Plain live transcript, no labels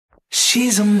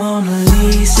She's a Mona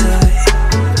Lisa.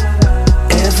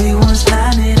 Everyone's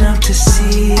lining up to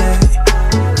see her.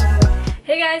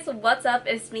 Hey guys, what's up?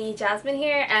 It's me, Jasmine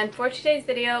here, and for today's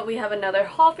video we have another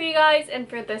haul for you guys. And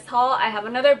for this haul I have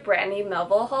another Brandy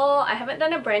Melville haul. I haven't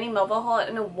done a Brandy Melville haul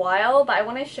in a while, but I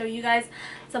want to show you guys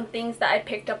some things that I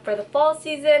picked up for the fall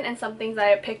season and some things that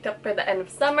I picked up for the end of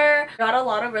summer. Got a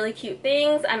lot of really cute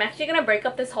things. I'm actually gonna break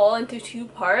up this haul into two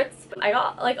parts. I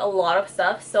got like a lot of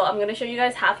stuff, so I'm gonna show you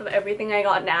guys half of everything I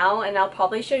got now, and I'll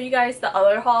probably show you guys the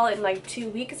other haul in like 2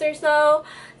 weeks or so.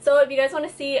 So if you guys want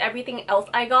to see everything else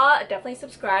I got, definitely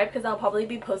subscribe because I'll probably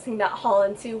be posting that haul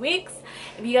in 2 weeks.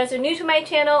 If you guys are new to my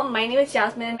channel, my name is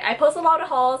Jasmine. I post a lot of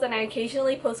hauls and I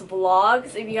occasionally post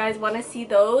vlogs. If you guys want to see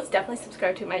those, definitely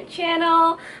subscribe to my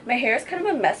channel. My hair is kind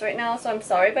of a mess right now, so I'm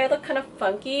sorry if I look kind of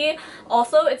funky.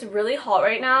 Also, it's really hot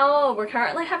right now. We're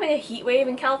currently having a heat wave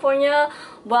in California.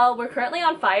 Well, we're currently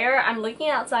on fire. I'm looking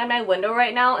outside my window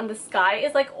right now and the sky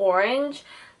is like orange.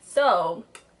 So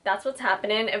that's what's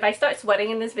happening. If I start sweating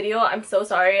in this video, I'm so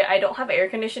sorry. I don't have air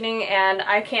conditioning and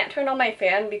I can't turn on my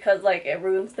fan because like it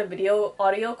ruins the video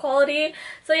audio quality.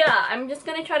 So yeah, I'm just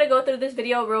gonna try to go through this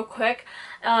video real quick.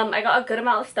 I got a good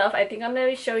amount of stuff. I think I'm going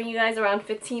to be showing you guys around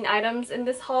 15 items in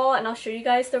this haul, and I'll show you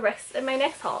guys the rest in my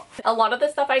next haul. A lot of the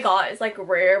stuff I got is like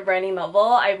rare Brandy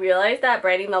Melville. I realized that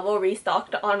Brandy Melville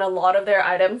restocked on a lot of their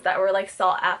items that were like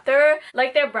sought after.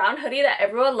 Like their brown hoodie that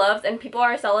everyone loves and people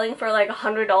are selling for like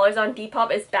 $100 on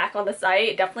Depop is back on the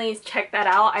site. Definitely check that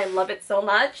out. I love it so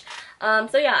much.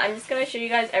 So yeah, I'm just going to show you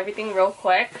guys everything real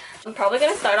quick. I'm probably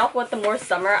going to start off with the more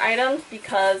summer items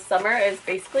because summer is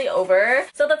basically over.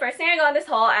 So the first thing I got in this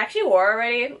haul, I actually wore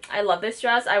already. I love this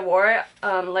dress. I wore it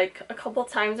like a couple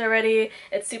times already.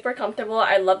 It's super comfortable.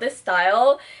 I love this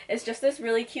style. It's just this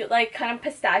really cute like kind of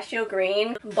pistachio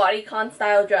green bodycon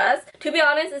style dress. To be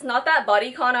honest, it's not that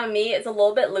bodycon on me. It's a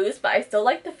little bit loose, but I still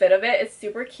like the fit of it. It's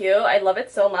super cute. I love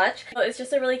it so much. So it's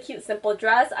just a really cute simple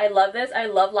dress. I love this. I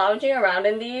love lounging around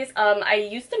in these. I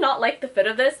used to not like the fit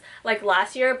of this like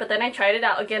last year, but then I tried it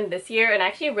out again this year and I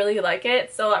actually really like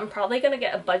it, so I'm probably gonna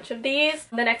get a bunch of these.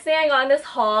 The next thing I got in this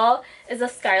haul is a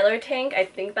Skylar tank. I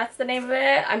think that's the name of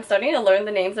it. I'm starting to learn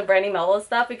the names of Brandy Melville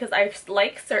stuff because I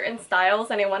like certain styles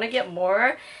and I want to get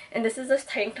more. And this is this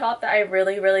tank top that I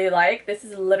really like. This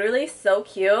is literally so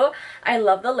cute. I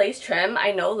love the lace trim.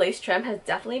 I know lace trim has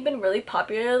definitely been really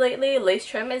popular lately. Lace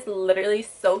trim is literally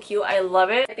so cute. I love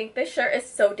it. I think this shirt is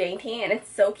so dainty and it's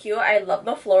so cute. I love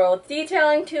the floral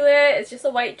detailing to it. It's just a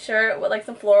white shirt with like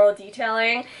some floral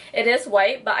detailing. It is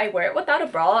white, but I wear it without a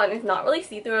bra and it's not really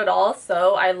see-through at all,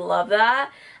 so I love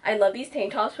that. I love these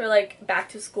tank tops for like back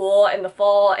to school in the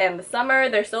fall and the summer.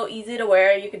 They're so easy to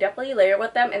wear. You could definitely layer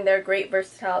with them and they're a great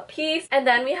versatile piece. And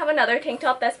then we have another tank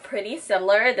top that's pretty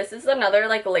similar. This is another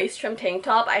like lace trim tank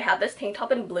top. I have this tank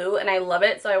top in blue and I love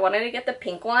it, so I wanted to get the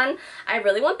pink one. I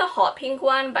really want the hot pink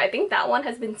one, but I think that one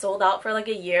has been sold out for like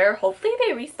a year. Hopefully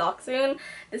they restock soon.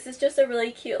 This is just a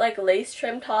really cute like lace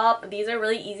trim top. These are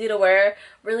really easy to wear,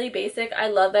 really basic. I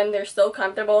love them. They're so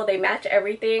comfortable. They match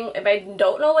everything. If I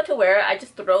don't know what to wear, I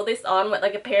just throw this on with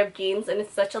like a pair of jeans and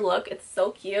it's such a look. It's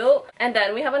so cute. And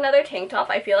then we have another tank top.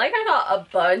 I feel like I got a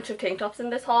bunch of tank tops in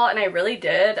this haul and I really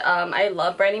did. I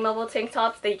love Brandy Melville tank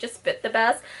tops. They just fit the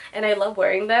best and I love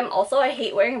wearing them. Also, I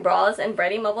hate wearing bras and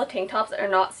Brandy Melville tank tops are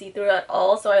not see-through at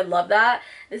all, so I love that.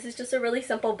 This is just a really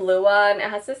simple blue one. It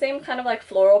has the same kind of like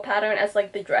floral pattern as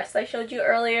like the dress I showed you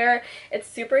earlier. It's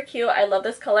super cute. I love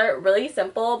this color. Really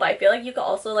simple, but I feel like you could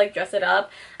also like dress it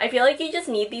up. I feel like you just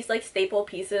need these like staple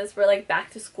pieces for like back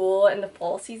to school and the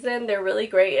fall season. They're really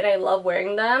great and I love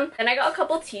wearing them. And I got a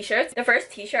couple t-shirts. The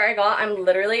first t-shirt I got, I'm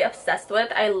literally obsessed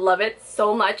with. I love it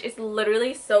so much. It's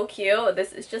literally so cute.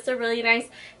 This is just a really nice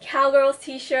Cowgirls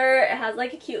t-shirt. It has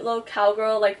like a cute little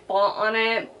cowgirl like font on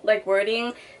it, like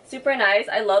wording. Super nice.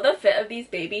 I love the fit of these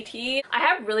baby tees. I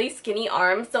have really skinny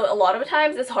arms, so a lot of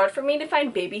times it's hard for me to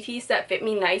find baby tees that fit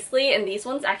me nicely, and these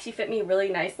ones actually fit me really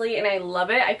nicely and I love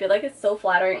it. I feel like it's so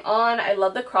flattering on. I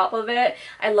love the crop of it.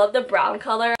 I love the brown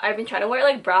color. I've been trying to wear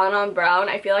like brown on brown.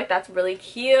 I feel like that's really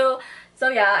cute. So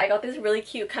yeah, I got this really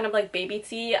cute kind of like baby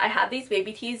tee. I have these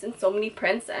baby tees in so many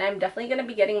prints and I'm definitely going to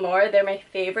be getting more. They're my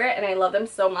favorite and I love them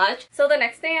so much. So the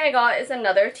next thing I got is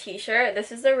another t-shirt.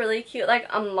 This is a really cute like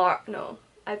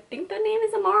I think the name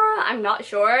is Amara, I'm not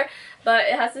sure, but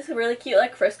it has this really cute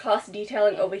like crisscross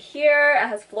detailing over here. It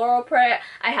has floral print.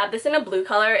 I have this in a blue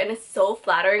color and it's so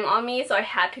flattering on me, so I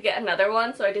had to get another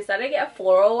one, so I decided to get a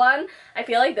floral one. I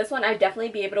feel like this one I'd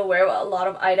definitely be able to wear with a lot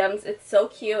of items. It's so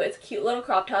cute. It's a cute little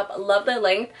crop top. I love the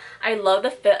length. I love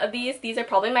the fit of these. These are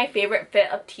probably my favorite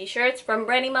fit of t-shirts from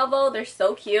Brandy Melville. They're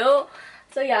so cute.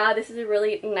 So yeah, this is a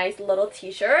really nice little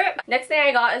t-shirt. Next thing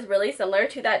I got is really similar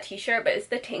to that t-shirt, but it's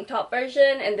the tank top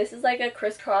version, and this is like a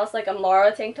crisscross, like a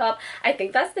Mara tank top. I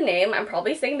think that's the name. I'm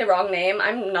probably saying the wrong name.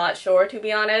 I'm not sure, to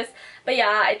be honest. But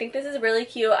yeah, I think this is really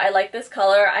cute. I like this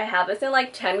color. I have this in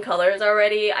like 10 colors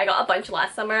already. I got a bunch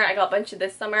last summer. I got a bunch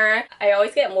this summer. I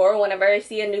always get more whenever I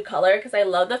see a new color because I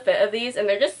love the fit of these, and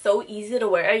they're just so easy to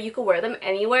wear. You can wear them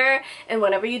anywhere, and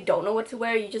whenever you don't know what to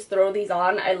wear, you just throw these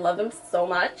on. I love them so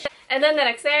much. And then the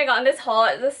next thing I got in this haul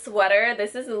is a sweater.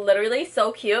 This is literally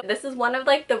so cute. This is one of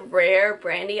like the rare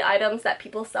Brandy items that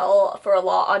people sell for a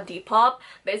lot on Depop,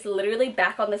 but it's literally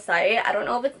back on the site. I don't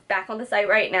know if it's back on the site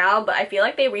right now, but I feel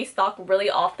like they restock really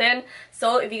often.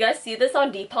 So if you guys see this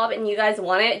on Depop and you guys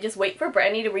want it, just wait for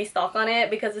Brandy to restock on it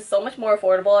because it's so much more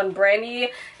affordable on Brandy.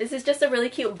 This is just a really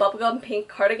cute bubblegum pink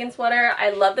cardigan sweater.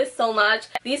 I love this so much.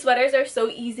 These sweaters are so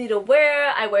easy to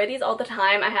wear. I wear these all the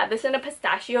time. I have this in a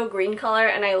pistachio green color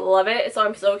and I love it. So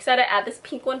I'm so excited to add this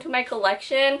pink one to my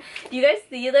collection. Do you guys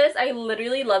see this? I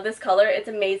literally love this color. It's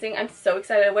amazing. I'm so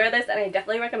excited to wear this, and I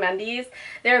definitely recommend these.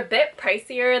 They're a bit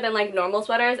pricier than like normal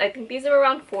sweaters. I think these are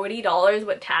around $40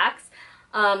 with tax.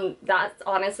 That's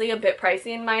honestly a bit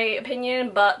pricey in my opinion,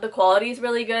 but the quality is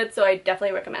really good, so I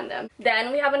definitely recommend them.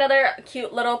 Then we have another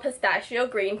cute little pistachio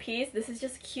green piece. This is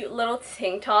just a cute little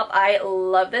tank top. I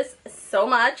love this so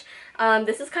much.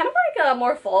 This is kind of like a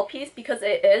more fall piece because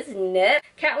it is knit.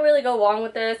 Can't really go wrong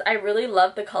with this. I really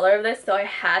love the color of this, so I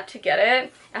had to get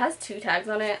it. It has 2 tags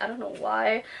on it. I don't know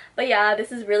why. But yeah,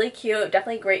 this is really cute.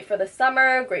 Definitely great for the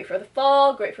summer, great for the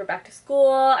fall, great for back to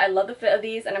school. I love the fit of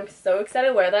these and I'm so excited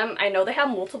to wear them. I know they have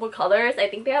multiple colors. I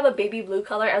think they have a baby blue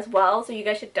color as well, so you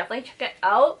guys should definitely check it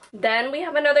out. Then we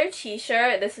have another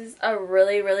t-shirt. This is a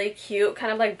really cute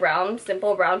kind of like brown,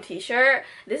 simple brown t-shirt.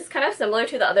 This is kind of similar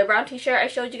to the other brown t-shirt I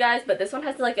showed you guys, but this one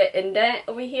has like an indent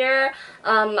over here.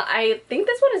 I think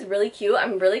this one is really cute.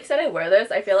 I'm really excited to wear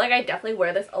this. I feel like I definitely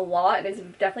wear this a lot, and it's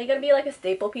definitely going to be like a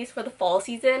staple piece for the fall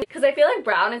season because I feel like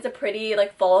brown is a pretty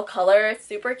like fall color.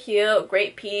 Super cute,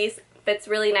 great piece, fits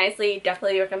really nicely,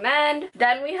 definitely recommend.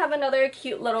 Then we have another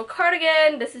cute little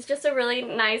cardigan. This is just a really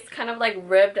nice kind of like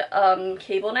ribbed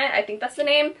cable knit. I think that's the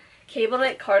name. Cable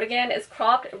knit cardigan. Is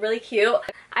cropped, really cute.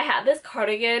 I had this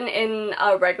cardigan in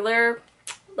a regular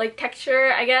like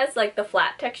texture, I guess, like the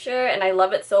flat texture, and I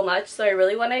love it so much, so I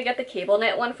really want to get the cable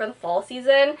knit one for the fall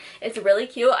season. It's really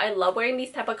cute. I love wearing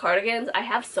these type of cardigans. I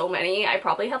have so many. I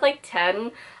probably have like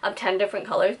 10 different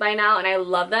colors by now, and I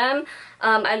love them.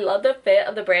 I love the fit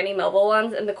of the Brandy Melville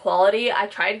ones and the quality. I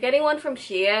tried getting one from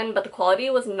Shein, but the quality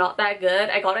was not that good.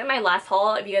 I got it in my last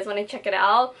haul if you guys want to check it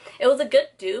out. It was a good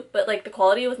dupe, but like the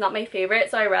quality was not my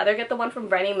favorite, so I'd rather get the one from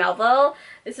Brandy Melville.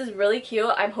 This is really cute.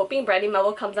 I'm hoping Brandy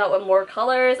Melville comes out with more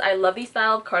colors. I love these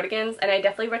style of cardigans and I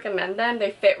definitely recommend them.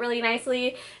 They fit really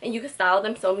nicely and you can style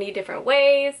them so many different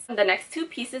ways. The next 2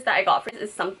 pieces that I got for this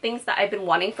is some things that I've been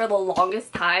wanting for the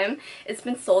longest time. It's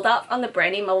been sold out on the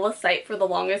Brandy Melville site for the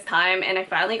longest time, and I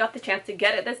finally got the chance to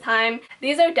get it this time.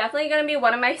 These are definitely going to be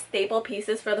one of my staple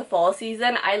pieces for the fall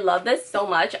season. I love this so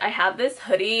much. I have this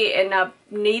hoodie in a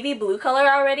navy blue color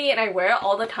already and I wear it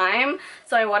all the time,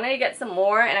 so I wanted to get some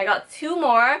more, and I got 2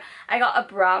 more. I got a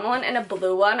brown one and a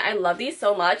blue one. I love these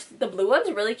so much. The blue one's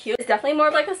really cute. It's definitely more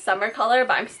of like a summer color,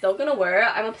 but I'm still gonna wear it.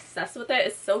 I'm obsessed with it.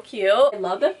 It's so cute. I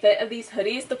love the fit of these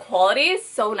hoodies. The quality is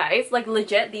so nice. Like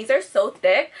legit, these are so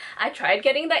thick. I tried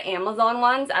getting the Amazon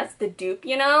ones as the dupe,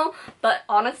 you know, but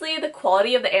honestly the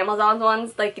quality of the Amazon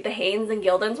ones, like the Hanes and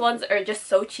Gildan's ones, are just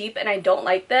so cheap and I don't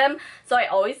like them, so I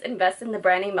always invest in the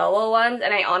Brandy Melville ones,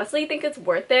 and I honestly think it's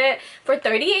worth it. For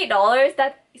 $38,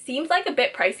 that seems like a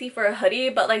bit pricey for a hoodie,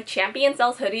 but like Champion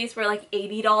sells hoodies for like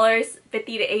 $80, $50 to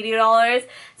 $80,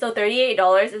 so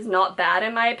 $38 is not bad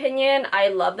in my opinion. I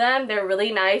love them. They're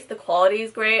really nice. The quality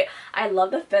is great. I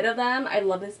love the fit of them. I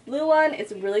love this blue one.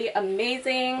 It's really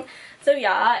amazing. So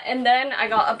yeah, and then I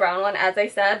got a brown one, as I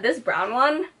said. This brown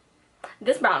one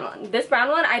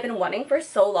I've been wanting for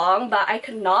so long, but I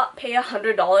could not pay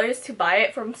 $100 to buy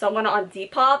it from someone on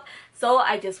Depop, so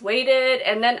I just waited,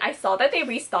 and then I saw that they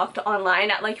restocked online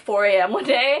at like 4 a.m. one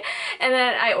day, and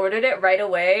then I ordered it right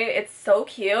away. It's so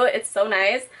cute. It's so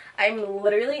nice. I'm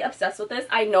literally obsessed with this.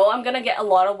 I know I'm gonna get a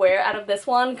lot of wear out of this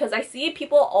one because I see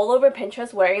people all over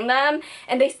Pinterest wearing them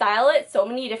and they style it so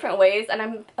many different ways, and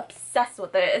I'm obsessed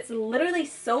with it. It's literally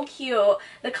so cute.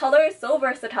 The color is so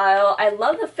versatile. I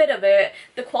love the fit of it.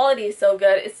 The quality is so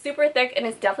good. It's super thick and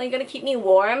it's definitely gonna keep me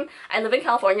warm. I live in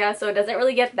California, so it doesn't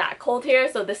really get that cold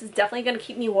here, so this is definitely gonna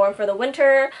keep me warm for the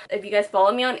winter. If you guys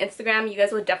follow me on Instagram, you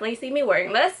guys will definitely see me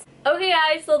wearing this. Okay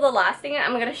guys, so the last thing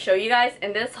I'm going to show you guys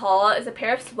in this haul is a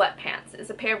pair of sweatpants. It's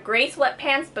a pair of gray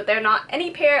sweatpants, but they're not any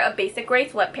pair of basic gray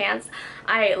sweatpants.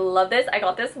 I love this. I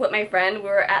got this with my friend. We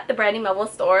were at the Brandy Melville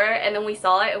store and then we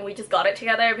saw it and we just got it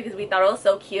together because we thought it was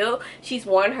so cute. She's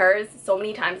worn hers so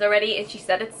many times already and she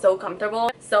said it's so comfortable.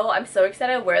 So I'm so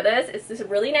excited to wear this. It's this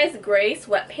really nice gray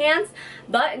sweatpants,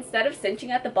 but instead of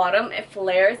cinching at the bottom, it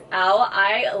flares out.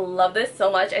 I love this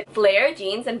so much. Flare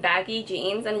jeans and baggy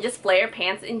jeans and just flare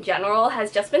pants in general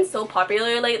has just been so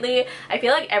popular lately. I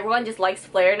feel like everyone just likes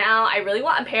flare now. I really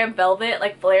want a pair of velvet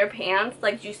like flare pants,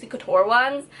 like Juicy Couture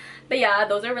ones. But yeah,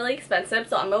 those are really expensive,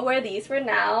 so I'm gonna wear these for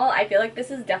now. I feel like this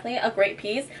is definitely a great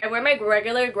piece. I wear my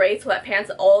regular gray sweatpants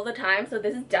all the time, so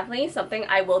this is definitely something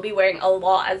I will be wearing a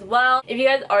lot as well. If you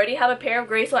guys already have a pair of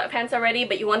gray sweatpants already,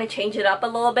 but you want to change it up a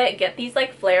little bit, get these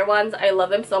like flare ones. I love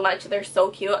them so much. They're so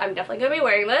cute. I'm definitely gonna be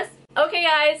wearing this. Okay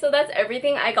guys, so that's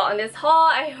everything I got in this haul.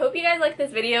 I hope you guys like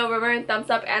this video. Remember to thumbs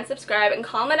up and subscribe and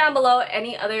comment down below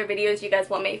any other videos you guys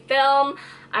want me to film.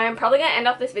 I'm probably gonna end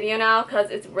off this video now because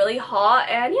it's really hot,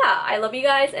 and yeah, I love you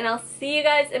guys and I'll see you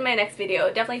guys in my next video.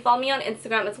 Definitely follow me on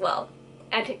Instagram as well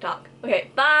and TikTok. Okay,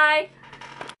 bye!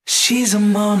 She's a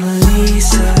Mona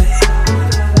Lisa.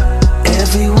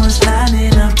 Everyone's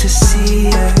lining up to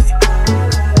see her.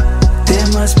 There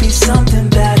must be something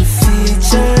about her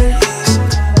features.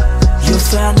 You'll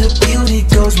find her beauty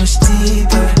goes much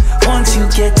deeper once you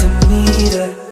get to meet her.